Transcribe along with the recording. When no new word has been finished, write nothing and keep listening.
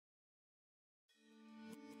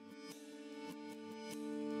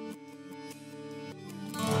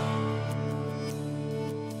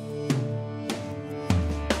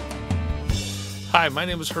Hi, my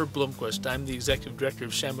name is Herb Blomquist. I'm the Executive Director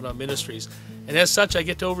of Shamineau Ministries, and as such I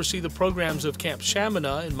get to oversee the programs of Camp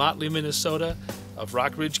Shamineau in Motley, Minnesota, of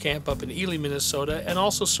Rock Ridge Camp up in Ely, Minnesota, and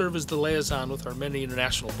also serve as the liaison with our many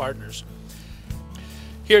international partners.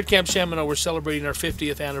 Here at Camp Shamineau we're celebrating our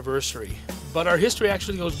 50th anniversary, but our history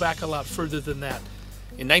actually goes back a lot further than that.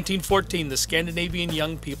 In 1914, the Scandinavian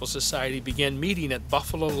Young People Society began meeting at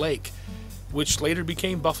Buffalo Lake, which later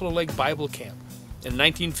became Buffalo Lake Bible Camp. In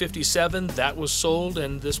 1957, that was sold,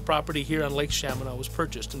 and this property here on Lake Shamineau was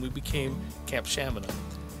purchased, and we became Camp Shamineau.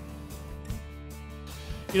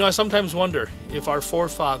 You know, I sometimes wonder if our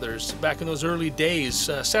forefathers, back in those early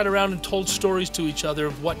days, sat around and told stories to each other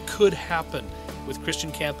of what could happen with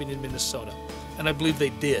Christian camping in Minnesota. And I believe they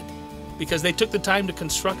did, because they took the time to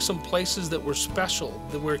construct some places that were special,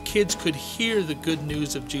 where kids could hear the good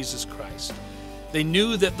news of Jesus Christ. They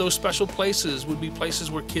knew that those special places would be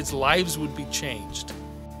places where kids' lives would be changed.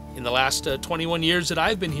 In the last 21 years that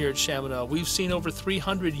I've been here at Shamineau, we've seen over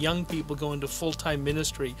 300 young people go into full-time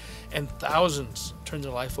ministry and thousands turn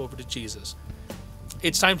their life over to Jesus.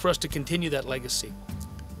 It's time for us to continue that legacy.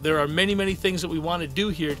 There are many, many things that we want to do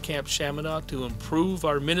here at Camp Shamineau to improve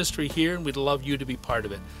our ministry here, and we'd love you to be part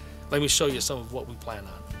of it. Let me show you some of what we plan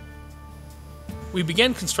on. We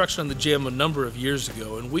began construction on the gym a number of years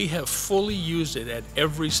ago, and we have fully used it at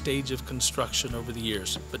every stage of construction over the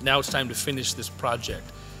years. But now it's time to finish this project.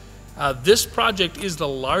 This project is the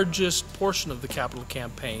largest portion of the capital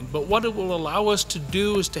campaign, but what it will allow us to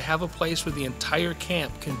do is to have a place where the entire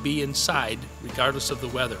camp can be inside, regardless of the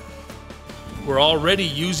weather. We're already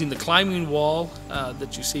using the climbing wall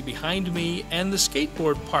that you see behind me and the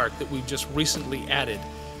skateboard park that we've just recently added.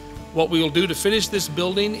 What we will do to finish this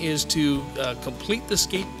building is to complete the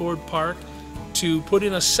skateboard park, to put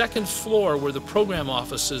in a second floor where the program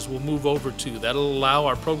offices will move over to. That'll allow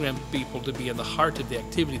our program people to be in the heart of the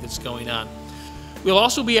activity that's going on. We'll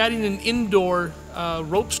also be adding an indoor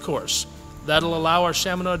ropes course. That'll allow our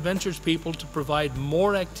Shamineau Adventures people to provide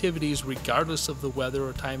more activities regardless of the weather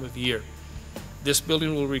or time of year. This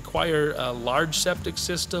building will require a large septic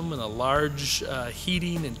system and a large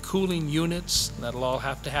heating and cooling units. That'll all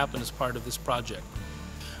have to happen as part of this project.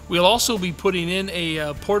 We'll also be putting in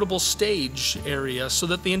a portable stage area so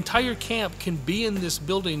that the entire camp can be in this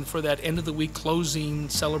building for that end of the week closing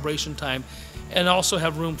celebration time, and also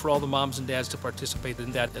have room for all the moms and dads to participate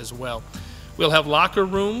in that as well. We'll have locker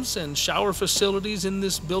rooms and shower facilities in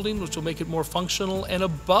this building, which will make it more functional, and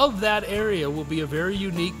above that area will be a very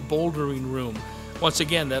unique bouldering room. Once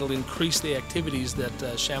again, that'll increase the activities that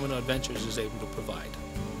Shamineau Adventures is able to provide.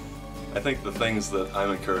 I think the things that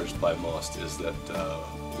I'm encouraged by most is that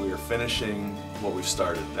we are finishing what we've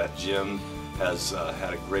started. That gym has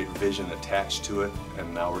had a great vision attached to it,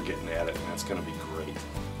 and now we're getting at it, and it's going to be great.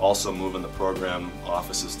 Also moving the program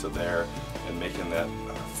offices to there and making that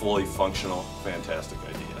fully functional, fantastic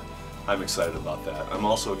idea. I'm excited about that. I'm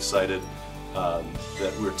also excited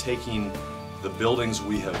that we're taking the buildings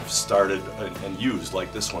we have started and used,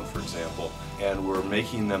 like this one for example, and we're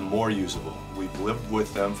making them more usable. We've lived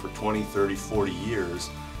with them for 20, 30, 40 years,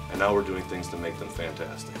 and now we're doing things to make them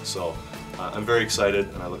fantastic. So I'm very excited,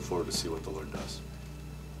 and I look forward to see what the Lord does.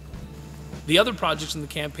 The other projects in the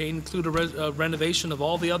campaign include a renovation of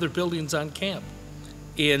all the other buildings on camp.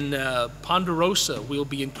 In Ponderosa, we'll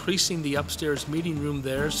be increasing the upstairs meeting room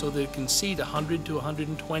there so that it can seat 100 to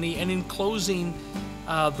 120, and enclosing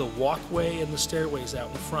the walkway and the stairways out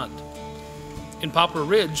in front. In Poplar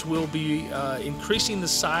Ridge, we'll be increasing the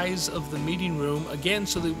size of the meeting room, again,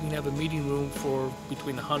 so that we can have a meeting room for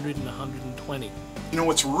between 100 and 120. You know,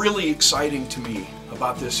 what's really exciting to me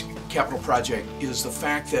about this capital project is the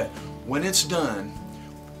fact that when it's done,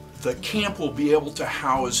 the camp will be able to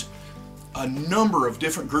house a number of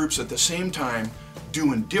different groups at the same time,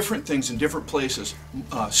 doing different things in different places.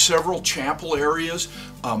 Several chapel areas,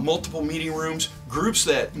 multiple meeting rooms. Groups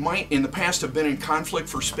that might in the past have been in conflict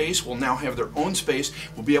for space will now have their own space.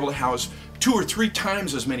 We'll be able to house 2 or 3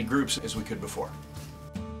 times as many groups as we could before.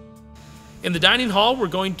 In the dining hall, we're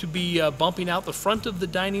going to be bumping out the front of the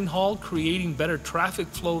dining hall, creating better traffic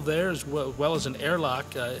flow there, as well as an airlock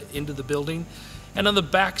into the building. And on the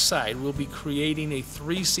back side, we'll be creating a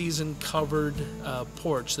 3-season covered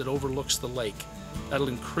porch that overlooks the lake. That'll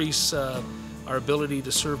increase our ability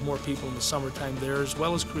to serve more people in the summertime there, as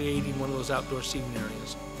well as creating one of those outdoor seating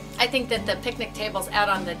areas. I think that the picnic tables out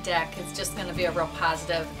on the deck is just going to be a real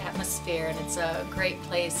positive atmosphere, and it's a great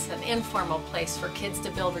place, an informal place for kids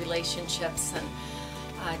to build relationships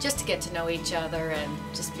and just to get to know each other and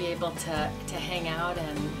just be able to hang out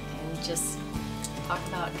and just talk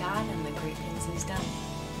about God and the great things He's done.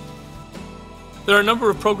 There are a number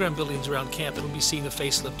of program buildings around camp that will be seeing a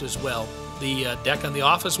facelift as well. The deck on the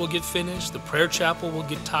office will get finished, the prayer chapel will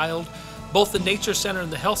get tiled, both the nature center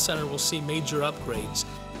and the health center will see major upgrades.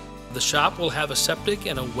 The shop will have a septic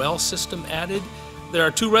and a well system added. There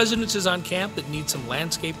are 2 residences on camp that need some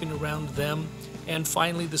landscaping around them. And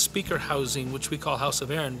finally, the speaker housing, which we call House of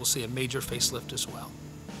Aaron, will see a major facelift as well.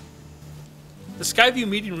 The Skyview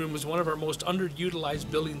Meeting Room is one of our most underutilized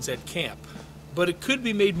buildings at camp, but it could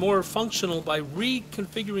be made more functional by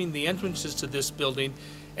reconfiguring the entrances to this building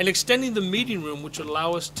and extending the meeting room, which would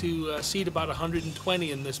allow us to seat about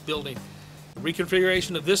 120 in this building. The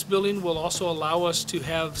reconfiguration of this building will also allow us to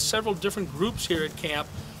have several different groups here at camp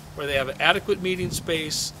where they have adequate meeting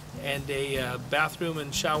space and a bathroom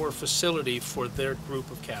and shower facility for their group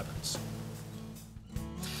of cabins.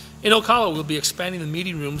 In Ocala, we'll be expanding the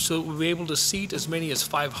meeting room so that we'll be able to seat as many as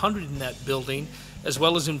 500 in that building, as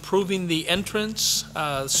well as improving the entrance,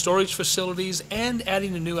 storage facilities, and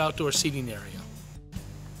adding a new outdoor seating area.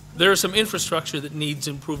 There is some infrastructure that needs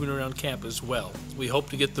improving around camp as well. We hope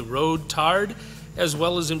to get the road tarred, as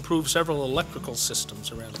well as improve several electrical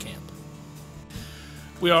systems around camp.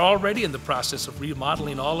 We are already in the process of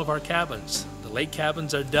remodeling all of our cabins. The lake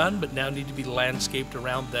cabins are done, but now need to be landscaped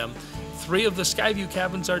around them. 3 of the Skyview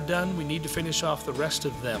cabins are done. We need to finish off the rest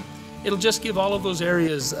of them. It'll just give all of those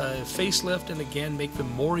areas a facelift and again make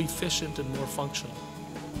them more efficient and more functional.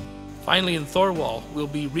 Finally, in Thorwall, we'll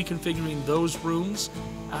be reconfiguring those rooms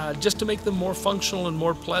just to make them more functional and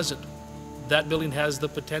more pleasant. That building has the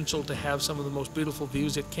potential to have some of the most beautiful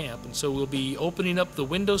views at camp, and so we'll be opening up the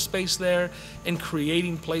window space there and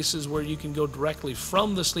creating places where you can go directly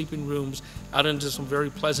from the sleeping rooms out into some very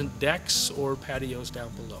pleasant decks or patios down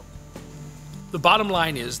below. The bottom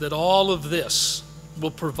line is that all of this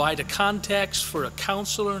will provide a context for a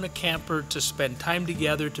counselor and a camper to spend time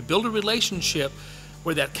together to build a relationship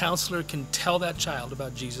where that counselor can tell that child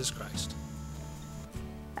about Jesus Christ.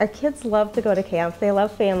 Our kids love to go to camp. They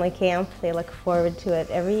love family camp. They look forward to it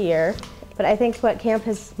every year. But I think what camp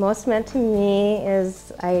has most meant to me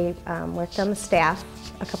is I worked on the staff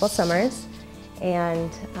a couple summers, and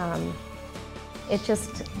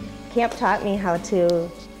camp taught me how to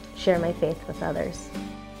share my faith with others.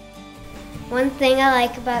 One thing I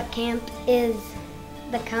like about camp is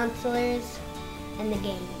the counselors and the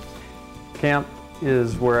games. Camp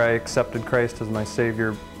is where I accepted Christ as my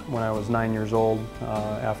Savior when I was 9 years old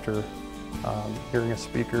after hearing a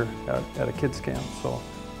speaker at a kids camp. So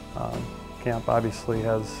camp obviously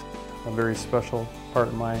has a very special part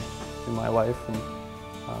in my life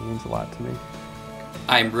and means a lot to me.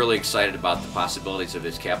 I'm really excited about the possibilities of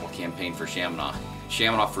this capital campaign for Shamineau.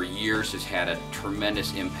 Shamineau for years has had a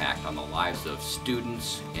tremendous impact on the lives of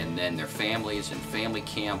students and then their families and family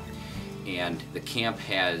camp, and the camp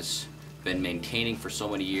has been maintaining for so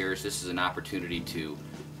many years. This is an opportunity to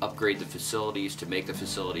upgrade the facilities, to make the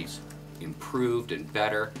facilities improved and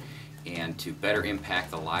better, and to better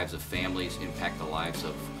impact the lives of families, impact the lives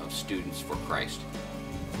of students for Christ.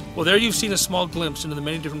 Well, there you've seen a small glimpse into the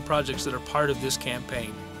many different projects that are part of this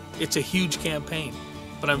campaign. It's a huge campaign,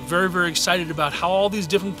 but I'm very, very excited about how all these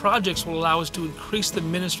different projects will allow us to increase the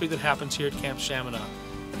ministry that happens here at Camp Shamineau,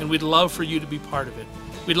 and we'd love for you to be part of it.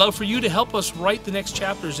 We'd love for you to help us write the next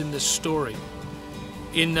chapters in this story.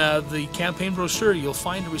 In the campaign brochure, you'll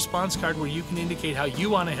find a response card where you can indicate how you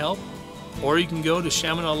want to help, or you can go to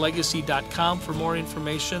ShaminauLegacy.com for more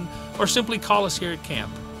information, or simply call us here at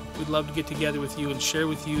camp. We'd love to get together with you and share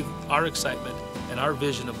with you our excitement and our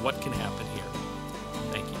vision of what can happen here.